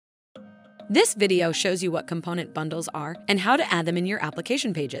This video shows you what component bundles are and how to add them in your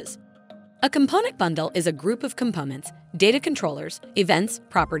application pages. A component bundle is a group of components, data controllers, events,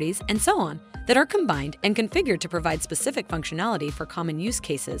 properties, and so on that are combined and configured to provide specific functionality for common use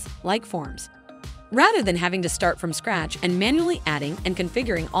cases, like forms. Rather than having to start from scratch and manually adding and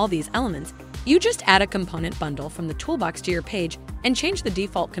configuring all these elements, you just add a component bundle from the toolbox to your page and change the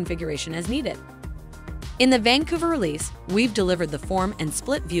default configuration as needed. In the Vancouver release, we've delivered the form and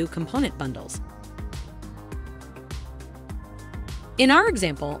split view component bundles. In our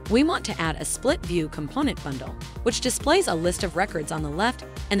example, we want to add a split view component bundle, which displays a list of records on the left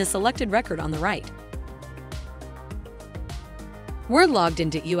and a selected record on the right. We're logged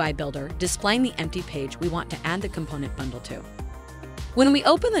into UI Builder, displaying the empty page we want to add the component bundle to. When we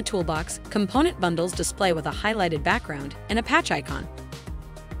open the toolbox, component bundles display with a highlighted background and a patch icon.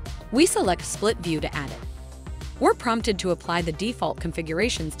 We select Split View to add it. We're prompted to apply the default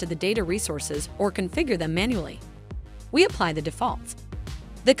configurations to the data resources or configure them manually. We apply the defaults.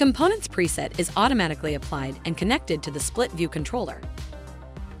 The Components preset is automatically applied and connected to the Split View controller.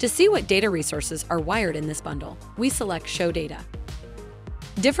 To see what data resources are wired in this bundle, we select Show Data.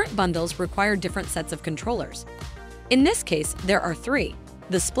 Different bundles require different sets of controllers. In this case, there are three: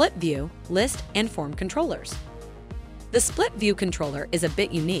 the Split View, List, and Form controllers. The Split View controller is a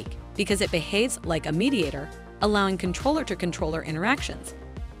bit unique because it behaves like a mediator, allowing controller-to-controller interactions.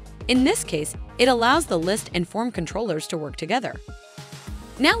 In this case, it allows the List and Form controllers to work together.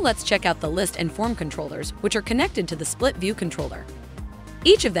 Now let's check out the List and Form controllers, which are connected to the Split View controller.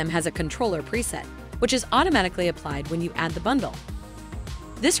 Each of them has a controller preset, which is automatically applied when you add the bundle.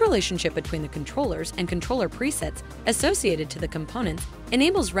 This relationship between the controllers and controller presets associated to the components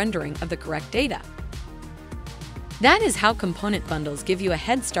enables rendering of the correct data. That is how component bundles give you a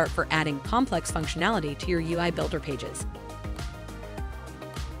head start for adding complex functionality to your UI Builder pages.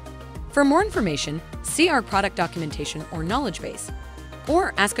 For more information, see our product documentation or knowledge base,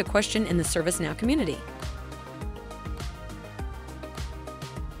 or ask a question in the ServiceNow community.